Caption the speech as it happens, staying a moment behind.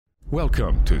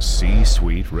Welcome to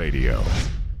C-Suite Radio.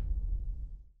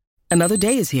 Another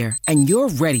day is here, and you're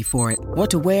ready for it. What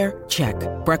to wear? Check.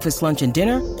 Breakfast, lunch, and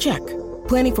dinner? Check.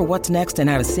 Planning for what's next and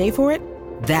how to save for it?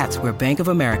 That's where Bank of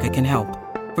America can help.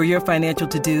 For your financial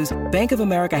to-dos, Bank of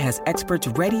America has experts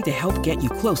ready to help get you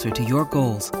closer to your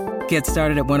goals. Get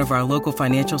started at one of our local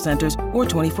financial centers or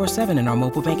 24/7 in our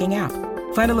mobile banking app.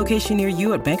 Find a location near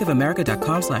you at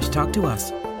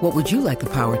bankofamerica.com/talktous. What would you like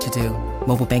the power to do?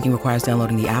 Mobile banking requires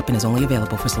downloading the app and is only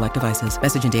available for select devices.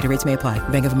 Message and data rates may apply.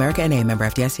 Bank of America N.A., member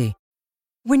FDIC.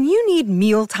 When you need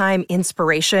mealtime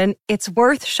inspiration, it's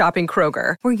worth shopping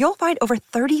Kroger, where you'll find over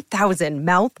 30,000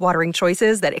 mouth-watering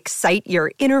choices that excite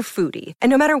your inner foodie. And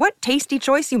no matter what tasty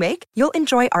choice you make, you'll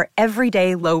enjoy our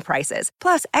everyday low prices,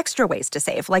 plus extra ways to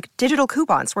save, like digital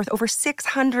coupons worth over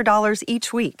 $600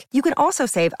 each week. You can also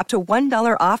save up to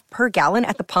 $1 off per gallon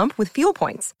at the pump with fuel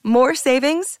points. More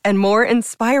savings and more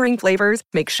inspiring flavors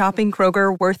make shopping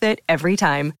Kroger worth it every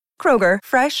time. Kroger,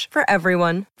 fresh for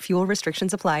everyone. Fuel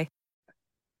restrictions apply.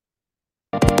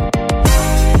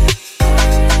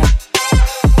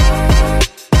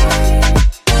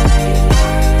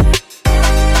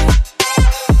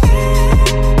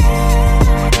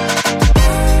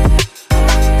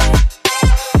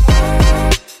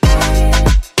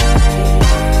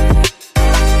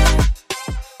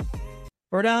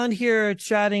 We're down here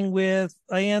chatting with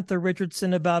Iantha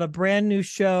Richardson about a brand new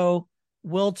show,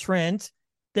 Will Trent.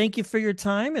 Thank you for your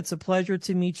time. It's a pleasure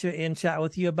to meet you and chat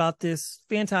with you about this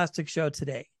fantastic show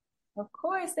today. Of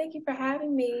course. Thank you for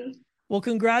having me. Well,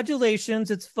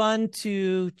 congratulations. It's fun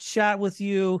to chat with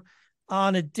you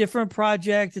on a different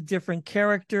project, a different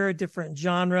character, a different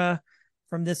genre,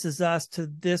 from This Is Us to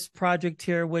this project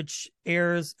here, which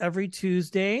airs every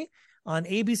Tuesday on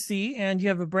ABC. And you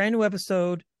have a brand new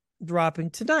episode dropping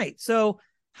tonight. So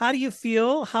how do you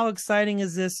feel? How exciting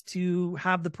is this to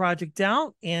have the project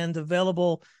out and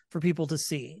available for people to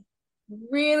see?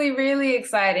 Really, really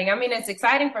exciting. I mean, it's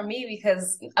exciting for me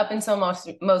because up until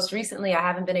most recently, I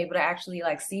haven't been able to actually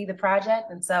see the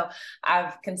project. And so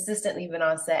I've consistently been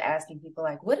on set asking people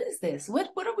what is this?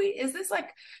 What are we, is this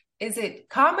is it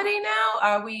comedy now?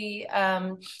 Are we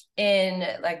in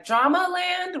drama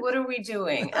land? What are we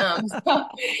doing? So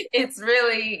it's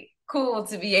really cool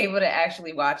to be able to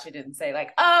actually watch it and say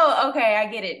oh, okay, I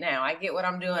get it now. I get what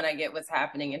I'm doing. I get what's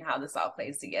happening and how this all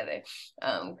plays together.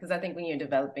 Because I think when you're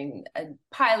developing a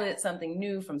pilot, something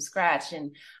new from scratch,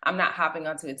 and I'm not hopping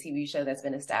onto a TV show that's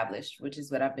been established, which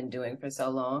is what I've been doing for so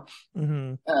long.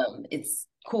 Mm-hmm. It's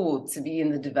cool to be in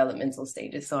the developmental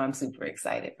stages. So I'm super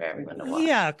excited for everyone to watch.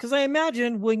 Yeah, because I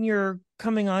imagine when you're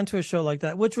coming onto a show like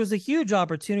that, which was a huge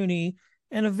opportunity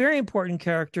and a very important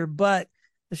character, but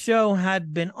the show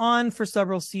had been on for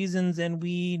several seasons, and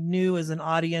we knew as an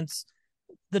audience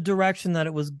the direction that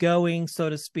it was going, so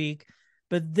to speak.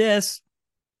 But this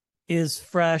is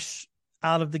fresh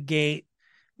out of the gate.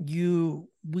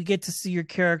 We get to see your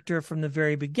character from the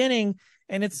very beginning,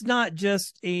 and it's not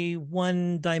just a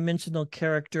one-dimensional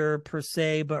character per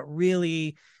se, but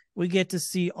really we get to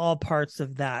see all parts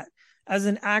of that. As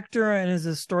an actor and as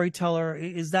a storyteller,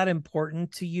 is that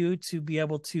important to you to be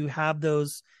able to have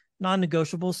those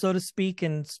non-negotiable, so to speak,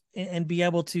 and be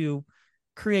able to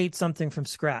create something from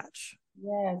scratch?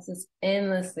 Yes, it's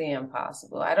endlessly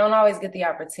impossible. I don't always get the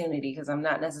opportunity because I'm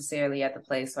not necessarily at the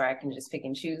place where I can just pick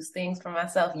and choose things for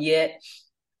myself yet.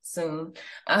 Soon.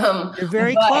 You're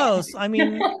very close. I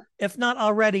mean, if not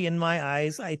already in my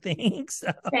eyes, I think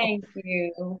so. Thank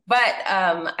you.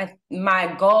 But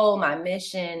my goal, my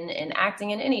mission in acting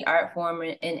in any art form,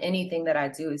 in anything that I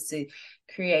do, is to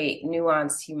create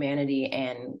nuanced humanity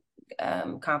and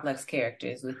complex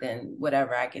characters within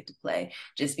whatever I get to play,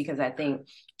 just because I think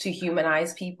to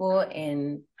humanize people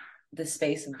in the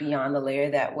space of beyond the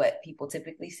layer, that what people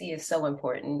typically see is so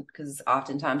important, because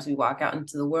oftentimes we walk out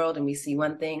into the world and we see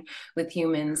one thing with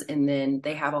humans and then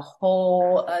they have a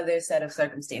whole other set of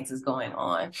circumstances going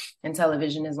on. And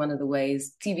television is one of the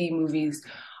ways, TV, movies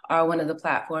are one of the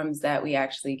platforms that we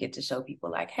actually get to show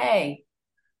people hey,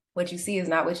 what you see is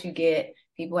not what you get.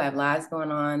 People have lives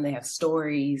going on. They have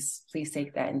stories. Please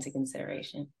take that into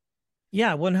consideration.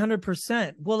 Yeah,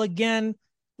 100%. Well, again,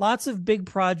 lots of big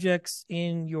projects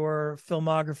in your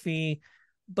filmography,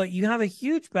 but you have a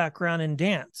huge background in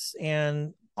dance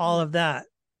and all of that.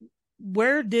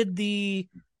 Where did the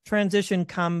transition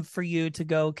come for you to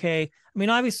go, okay, I mean,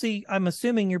 obviously, I'm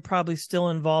assuming you're probably still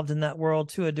involved in that world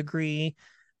to a degree,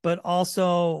 but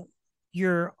also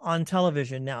you're on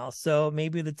television now. So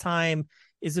maybe the time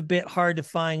is a bit hard to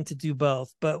find to do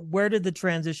both. But where did the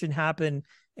transition happen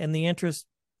and the interest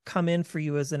come in for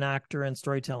you as an actor and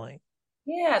storytelling?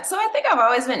 Yeah, so I think I've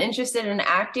always been interested in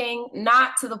acting,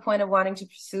 not to the point of wanting to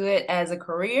pursue it as a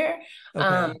career,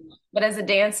 um, Okay. but as a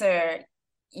dancer,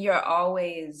 you're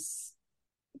always,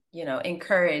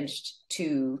 encouraged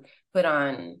to put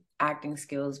on acting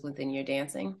skills within your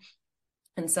dancing.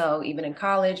 And so even in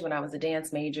college, when I was a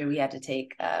dance major, we had to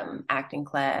take acting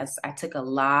class. I took a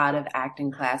lot of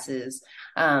acting classes,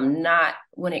 not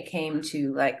when it came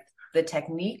to like the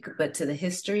technique, but to the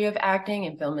history of acting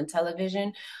in film and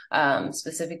television,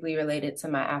 specifically related to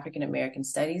my African American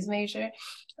studies major.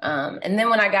 And then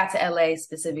when I got to LA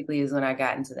specifically is when I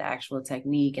got into the actual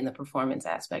technique and the performance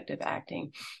aspect of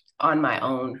acting on my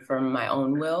own, from my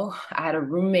own will. I had a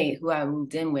roommate who I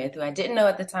moved in with, who I didn't know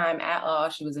at the time at all.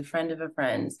 She was a friend of a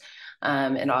friend's.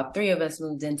 And all three of us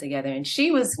moved in together. And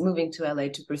she was moving to LA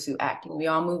to pursue acting. We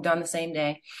all moved on the same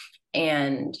day.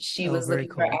 And she Oh, was very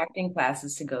looking for cool. acting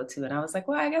classes to go to. And I was like,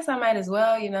 well, I guess I might as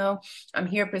well. I'm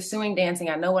here pursuing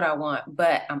dancing. I know what I want,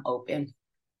 but I'm open.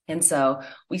 And so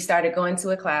we started going to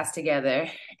a class together,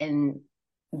 and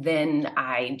then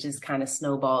I just kind of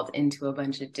snowballed into a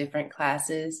bunch of different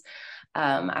classes.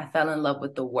 I fell in love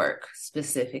with the work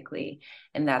specifically,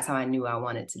 and that's how I knew I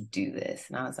wanted to do this.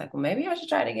 And I was like, well, maybe I should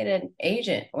try to get an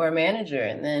agent or a manager.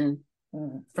 And then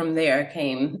from there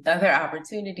came other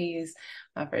opportunities.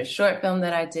 My first short film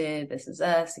that I did, This Is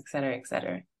Us, et cetera, et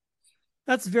cetera.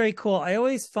 That's very cool. I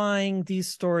always find these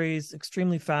stories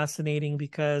extremely fascinating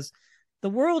because the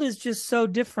world is just so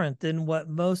different than what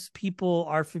most people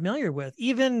are familiar with,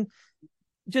 even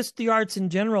just the arts in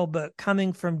general, but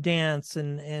coming from dance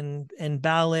and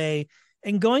ballet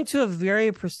and going to a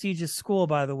very prestigious school,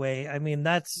 by the way. I mean,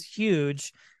 that's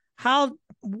huge. How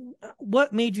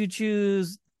what made you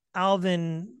choose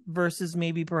Alvin versus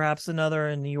maybe perhaps another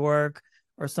in New York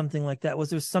or something like that? Was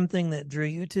there something that drew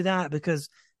you to that? Because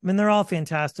I mean, they're all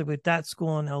fantastic, but that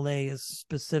school in LA is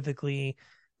specifically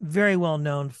very well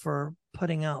known for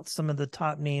putting out some of the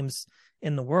top names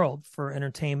in the world for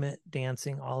entertainment,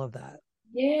 dancing, all of that.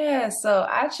 Yeah, so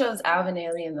I chose Alvin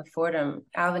Ailey and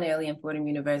Fordham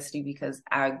University because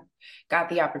I got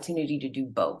the opportunity to do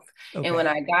both. And when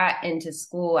Okay. I got into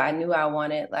school, I knew I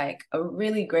wanted like a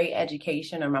really great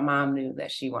education, or my mom knew that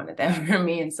she wanted that for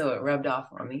me. And so it rubbed off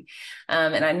on me.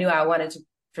 And I knew I wanted to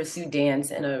pursue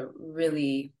dance in a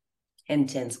really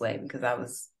intense way because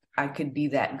I could be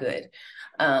that good.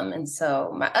 And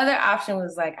so my other option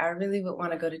was like, I really would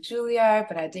want to go to Juilliard,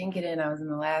 but I didn't get in. I was in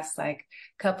the last like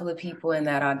couple of people in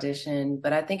that audition,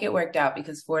 but I think it worked out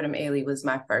because Fordham Ailey was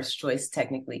my first choice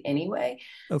technically anyway,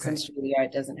 Okay. since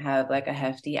Juilliard doesn't have like a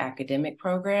hefty academic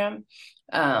program.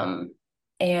 Um,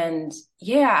 and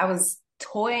yeah, I was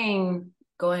toying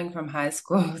going from high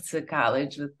school to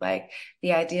college with like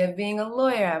the idea of being a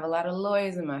lawyer. I have a lot of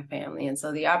lawyers in my family. And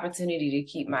so the opportunity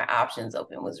to keep my options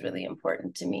open was really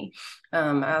important to me.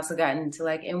 I also got into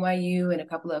like NYU and a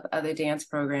couple of other dance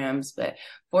programs, but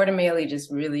Fordham Ailey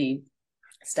just really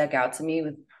stuck out to me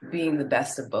with being the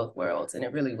best of both worlds. And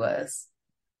it really was.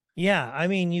 Yeah, I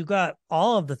mean, you got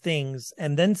all of the things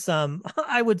and then some,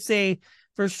 I would say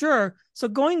for sure. So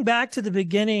going back to the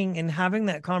beginning and having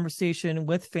that conversation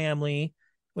with family,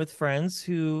 with friends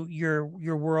who your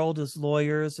world is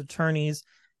lawyers, attorneys,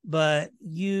 but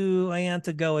you, I had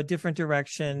to go a different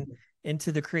direction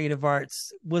into the creative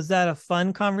arts. Was that a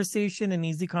fun conversation, an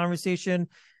easy conversation,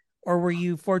 or were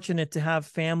you fortunate to have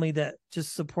family that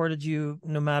just supported you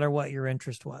no matter what your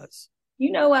interest was?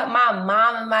 You know what? My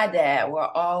mom and my dad were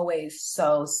always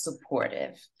so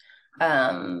supportive.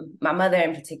 My mother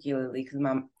in particularly, because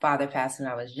my father passed when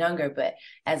I was younger, but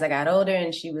as I got older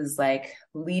and she was like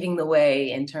leading the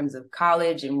way in terms of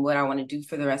college and what I want to do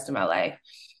for the rest of my life,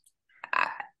 I,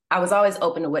 I was always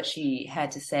open to what she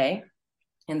had to say.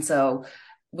 And so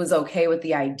was okay with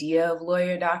the idea of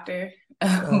lawyer doctor.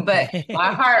 But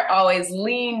my Okay. heart always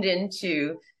leaned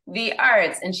into the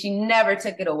arts, and she never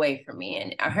took it away from me.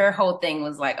 And her whole thing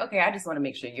was like, okay, I just want to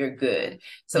make sure you're good.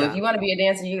 So if Yeah. you want to be a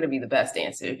dancer, you're going to be the best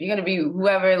dancer. If you're going to be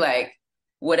whoever, like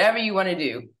whatever you want to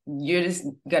do, you're just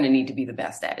going to need to be the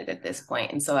best at it at this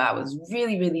point. And so I was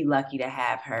really, really lucky to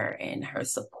have her and her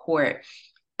support,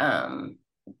 um,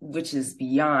 which is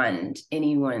beyond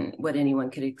what anyone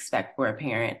could expect for a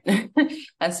parent,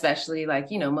 especially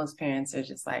like, most parents are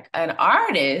just like an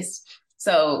artist.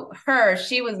 So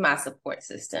she was my support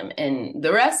system. And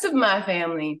the rest of my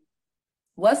family,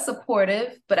 was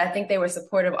supportive, but I think they were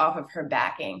supportive off of her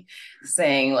backing,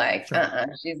 saying like, Sure.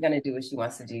 she's going to do what she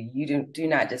wants to do. You do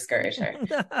not discourage her.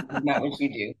 Not what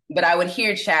you do. But I would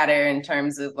hear chatter in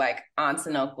terms of like aunts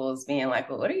and uncles being like,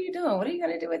 well, what are you doing? What are you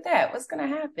going to do with that? What's going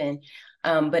to happen?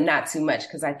 But not too much,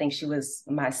 because I think she was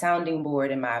my sounding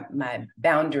board and my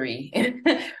boundary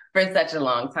for such a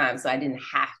long time. So I didn't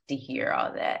have to hear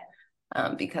all that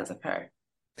because of her.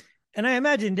 And I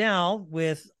imagine now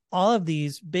with all of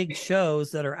these big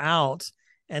shows that are out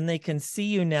and they can see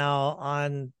you now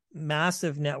on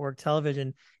massive network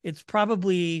television, it's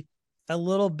probably a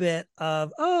little bit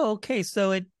of, oh, okay,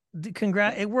 so it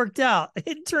worked out.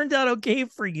 It turned out okay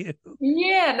for you.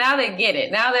 Yeah, now they get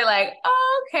it. Now they're like,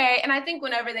 oh, okay. And I think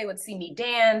whenever they would see me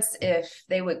dance, if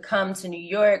they would come to New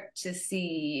York to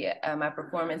see my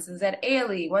performances at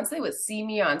Ailey, once they would see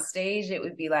me on stage, it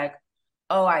would be like,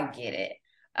 oh, I get it.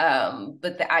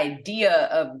 But the idea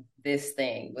of this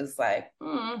thing was like,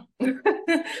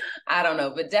 I don't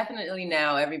know. But definitely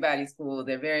now everybody's cool.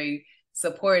 They're very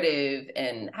supportive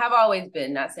and have always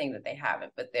been, not saying that they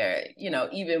haven't, but they're,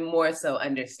 even more so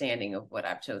understanding of what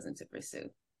I've chosen to pursue.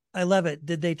 I love it.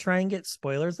 Did they try and get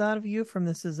spoilers out of you from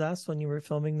This Is Us when you were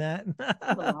filming that?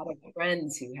 A lot of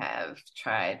friends who have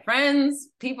tried. Friends,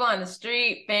 people on the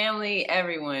street, family,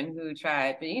 everyone who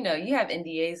tried. But, you have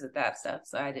NDAs with that stuff.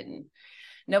 So I didn't.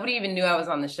 Nobody even knew I was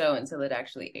on the show until it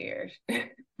actually aired.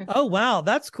 Oh, wow.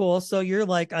 That's cool. So you're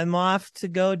like, I'm off to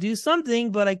go do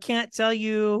something, but I can't tell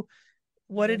you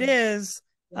what it is.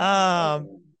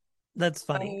 That's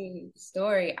funny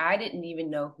story. I didn't even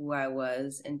know who I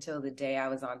was until the day I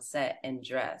was on set and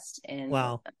dressed. And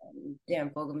wow. Dan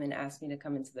Fogelman asked me to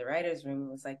come into the writer's room and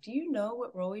was like, do you know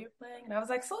what role you're playing? And I was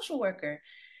like, social worker.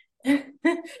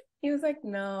 He was like,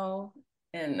 no.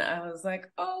 And I was like,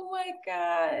 oh my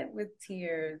God, with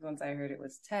tears once I heard it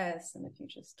was Tess and the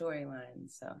future storyline.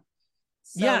 So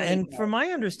yeah. And from my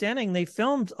understanding, they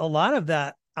filmed a lot of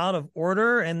that out of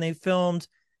order, and they filmed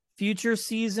future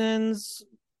seasons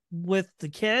with the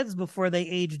kids before they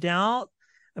aged out.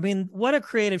 I mean, what a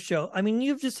creative show. I mean,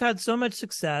 you've just had so much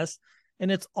success, and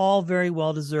it's all very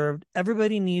well deserved.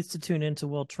 Everybody needs to tune into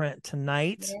Will Trent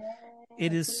tonight. Yeah.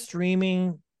 It is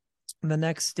streaming the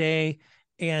next day,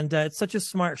 and it's such a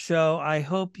smart show. I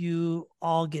hope you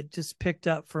all get just picked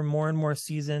up for more and more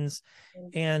seasons.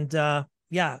 And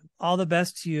yeah, all the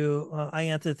best to you,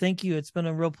 Iantha. Thank you. It's been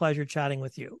a real pleasure chatting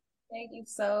with you. Thank you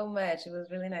so much. It was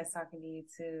really nice talking to you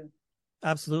too.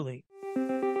 Absolutely.